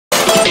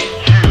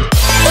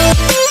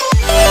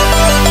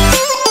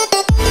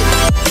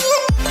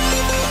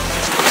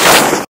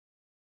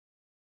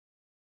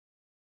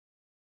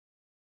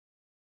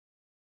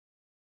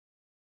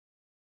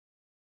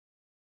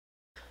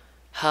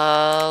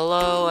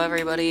Hello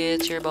everybody,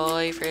 it's your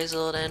boy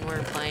Frizzled and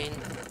we're playing...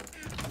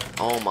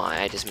 Oh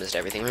my, I just missed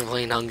everything. We're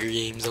playing Hunger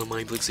Games on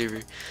Mineplex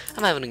server.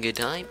 I'm having a good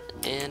time,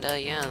 and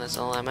yeah, that's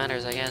all that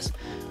matters, I guess.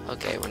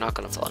 Okay, we're not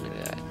gonna fall into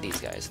these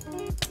guys.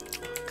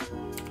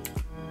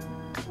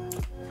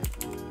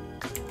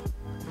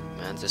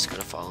 Man's just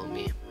gonna follow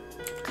me.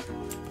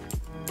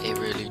 It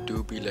really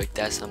do be like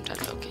that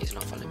sometimes. Okay, he's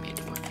not following me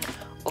anymore.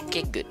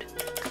 Okay, good.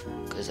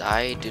 Because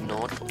I do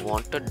not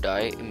want to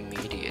die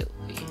immediately.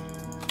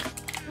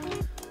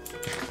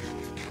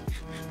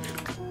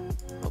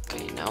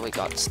 Okay, now we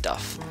got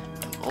stuff.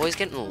 I'm always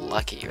getting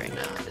lucky right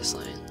now, just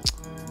like...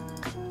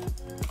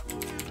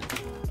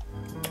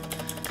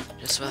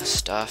 Just with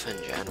stuff in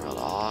general,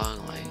 dog,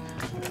 like...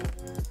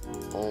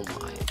 Oh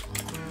my...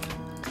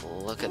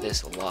 Look at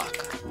this luck.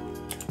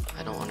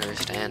 I don't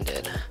understand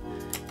it.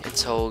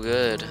 It's so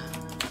good.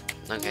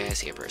 Okay, I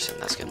see a person,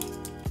 that's good.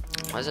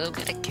 Why is it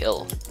get a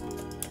kill?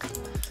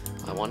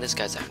 I want this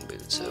guy's iron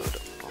boots, so...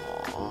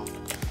 Aww.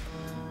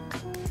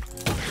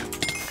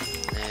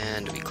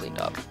 And we cleaned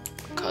up.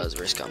 Because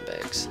we're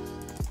scumbags.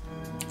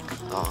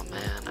 Oh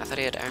man, I thought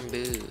he had iron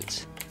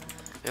boots.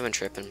 I've been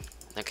tripping.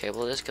 Okay,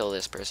 we'll just kill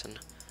this person.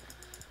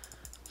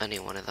 Any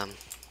one of them.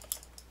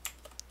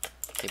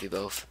 Maybe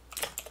both.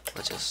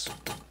 Let's just...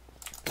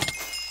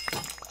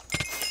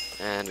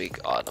 And we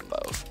got them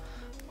both.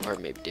 Or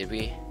maybe, did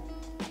we?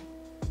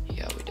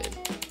 Yeah, we did.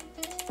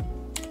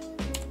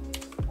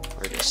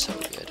 We're just so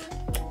good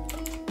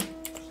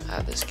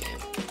at this game.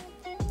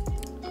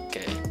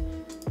 Okay.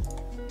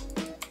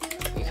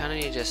 We kind of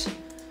need to just...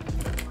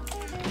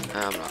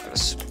 I'm not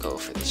gonna go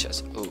for these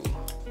chests. Ooh.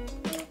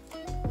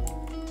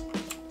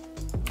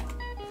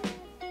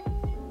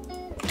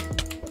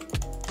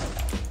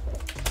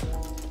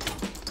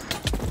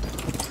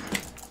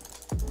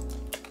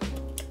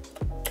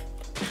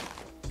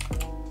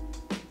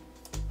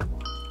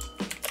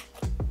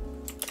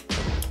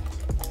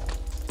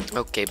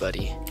 Okay,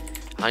 buddy.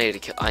 I need to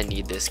kill. I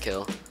need this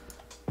kill.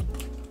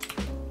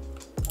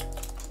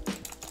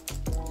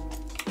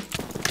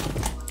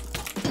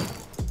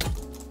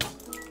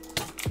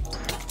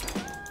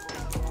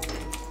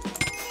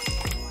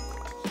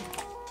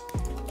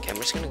 I'm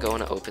just gonna go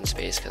in an open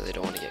space because I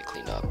don't want to get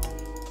cleaned up.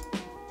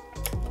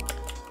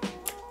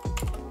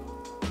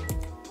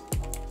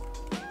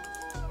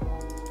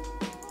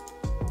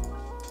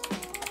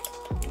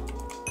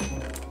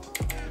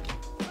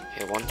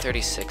 Okay,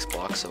 136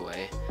 blocks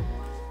away.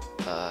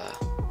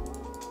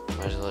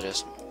 Might as well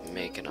just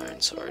make an iron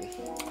sword.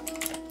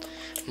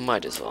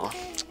 Might as well.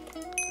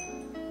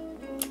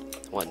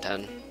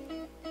 110.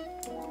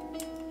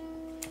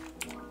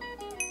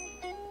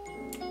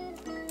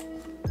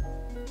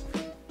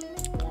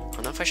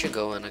 I don't know if I should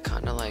go in. I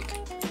kind of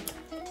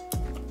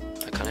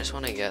just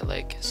want to get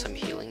like some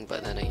healing,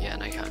 but then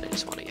again, I kind of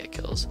just want to get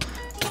kills.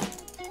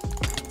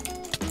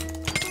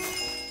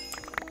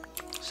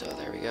 So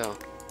there we go.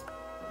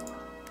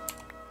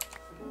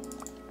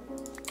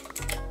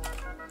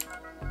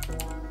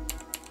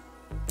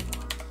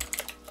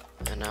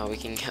 And now we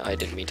can. I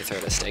didn't mean to throw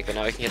the stake, but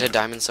now we can get a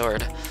diamond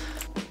sword.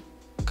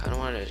 Kind of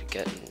wanted to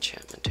get an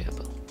enchantment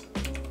table.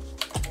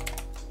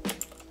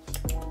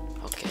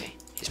 Okay,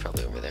 he's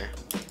probably over there.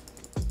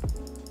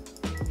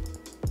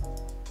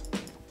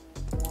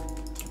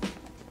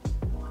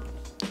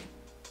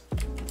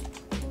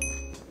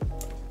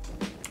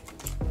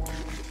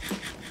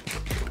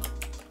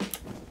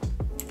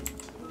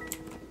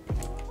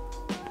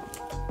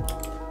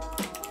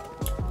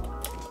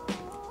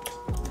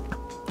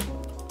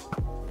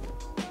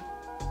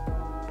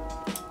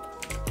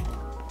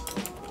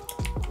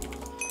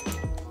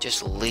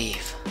 Just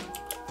leave.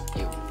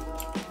 You.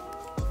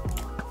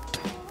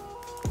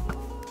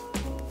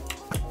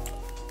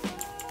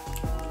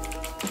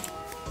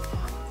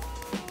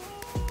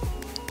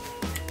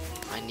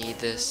 I need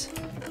this.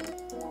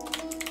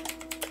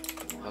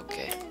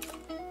 Okay.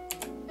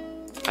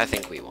 I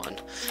think we won.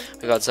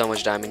 We got so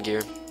much diamond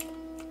gear.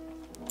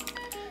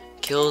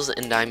 Kills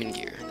and diamond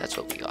gear. That's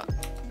what we got.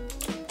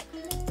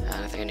 And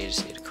I think I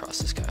just need to cross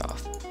this guy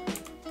off.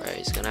 Alright,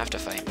 he's gonna have to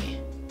fight me.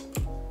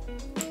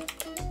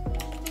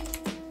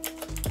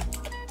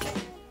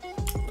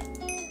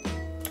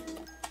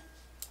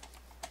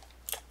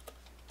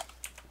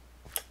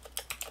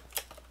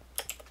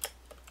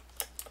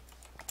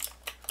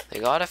 They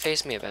gotta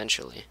face me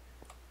eventually.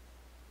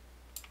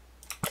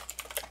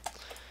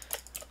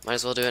 Might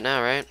as well do it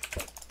now, right?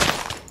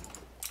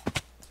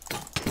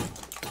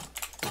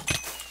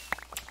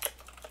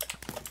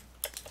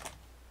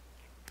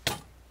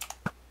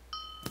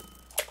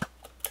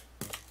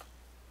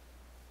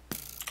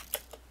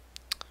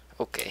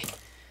 Okay.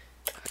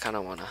 I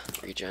kinda wanna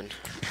regen.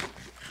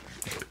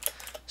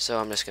 So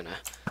I'm just gonna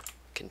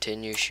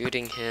continue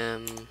shooting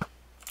him.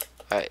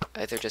 I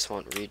either just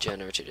want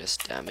regen or to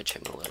just damage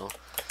him a little.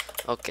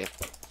 Okay.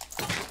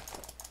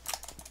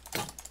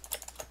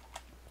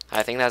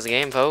 I think that's the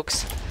game,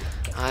 folks.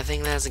 I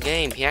think that's the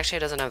game. He actually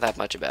doesn't have that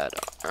much bad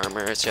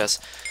armor. It's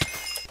just...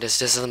 This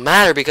doesn't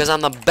matter because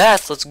I'm the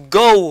best. Let's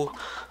go!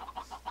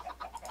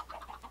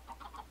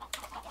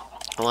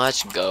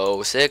 Let's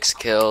go. 6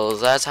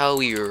 kills. That's how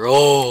we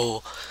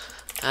roll.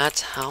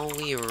 That's how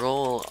we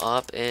roll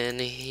up in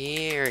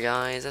here,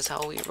 guys. That's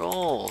how we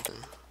roll.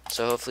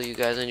 So hopefully you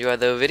guys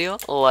enjoyed the video.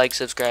 Like,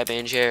 subscribe,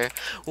 and share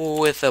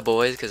with the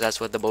boys, because that's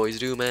what the boys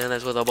do, man.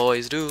 That's what the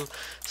boys do.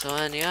 So,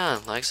 and yeah,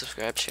 like,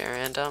 subscribe, share,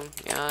 and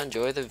yeah,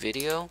 enjoy the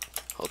video.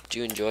 Hope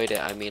you enjoyed it.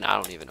 I mean, I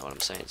don't even know what I'm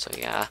saying. So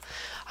yeah,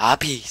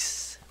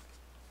 peace.